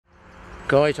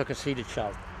Guys, I can see the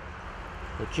chub.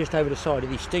 They're just over the side of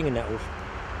these stinging nettles.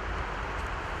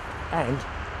 And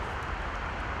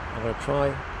I'm going to try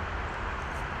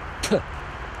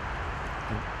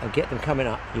and get them coming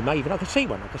up. You may even, I can see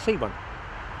one,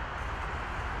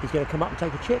 He's going to come up and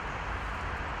take a chip.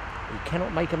 You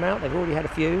cannot make them out, they've already had a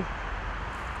few.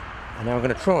 And now I'm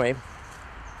going to try him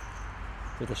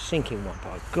with a sinking one,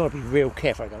 but I've got to be real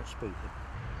careful I don't spook him.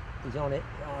 He's on it.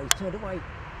 Oh, he's turned away.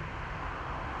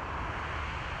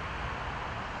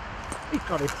 He's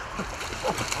got him.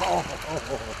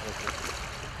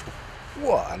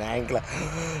 What an angler.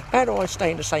 How do I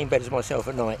stay in the same bed as myself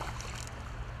at night?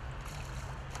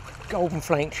 Golden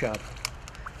flank chub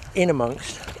in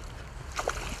amongst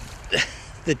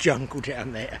the jungle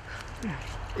down there.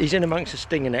 He's in amongst the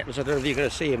stinging nettles. I don't know if you're going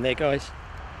to see him there, guys.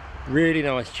 Really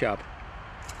nice chub.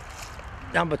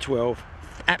 Number 12.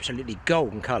 Absolutely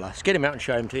golden colour. Let's get him out and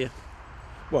show him to you.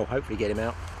 Well, hopefully get him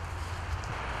out.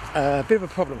 A bit of a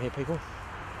problem here, people.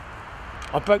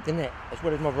 I broke the net as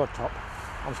well as my rod top.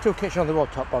 I'm still catching on the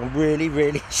rod top, but I'm really,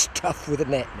 really stuffed with the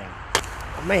net now.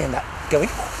 I may end up going.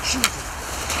 Oh, Jesus.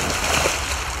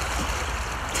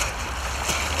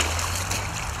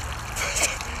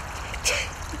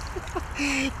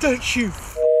 Don't you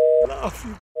laugh,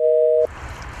 you.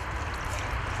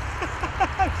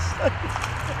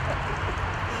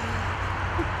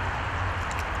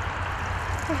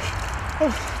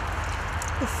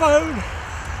 The phone.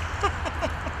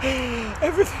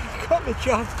 Everything got the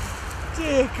chub.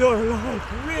 Dear God alive,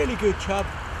 really good chub.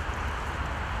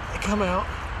 They come out.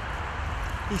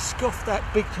 He scoffed that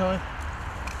big time.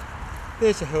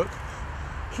 There's a hook.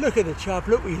 Look at the chub,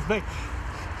 look what he's made.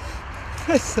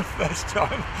 It's the first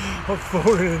time I've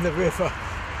fallen in the river.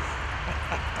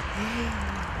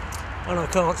 And I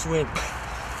can't swim.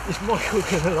 Is Michael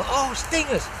gonna like, oh,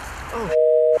 stingers! Oh,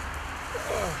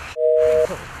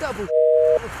 oh double.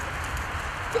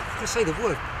 I can say the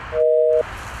word.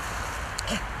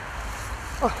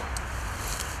 Oh.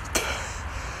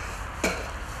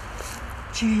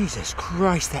 Jesus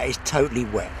Christ, that is totally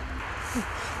wet.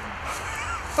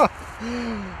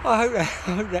 I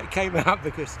hope that came out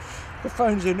because the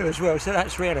phone's in there as well, so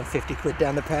that's 350 quid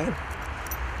down the pan.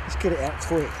 Let's get it out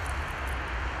quick.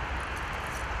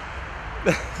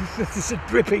 This is a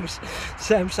dripping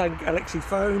Samsung Galaxy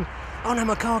phone. Oh no,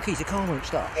 my car keys, the car won't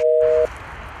start.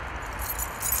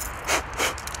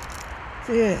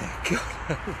 Yeah, God,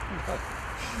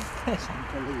 that's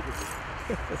unbelievable.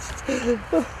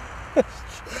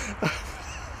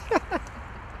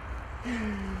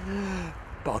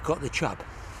 But I got the chub.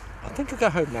 I think I'll go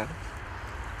home now.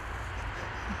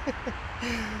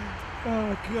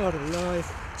 Oh God alive.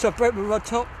 So I broke my rod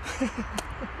top.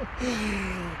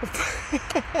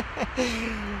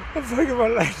 I've broken my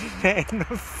landing net and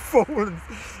I've fallen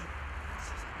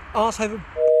arse over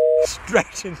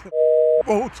straight into the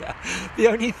water. The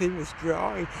only thing that's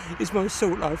dry is my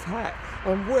Salt Life hat.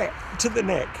 I'm wet to the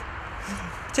neck.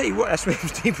 Tell you what, that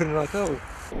swims deeper than I thought.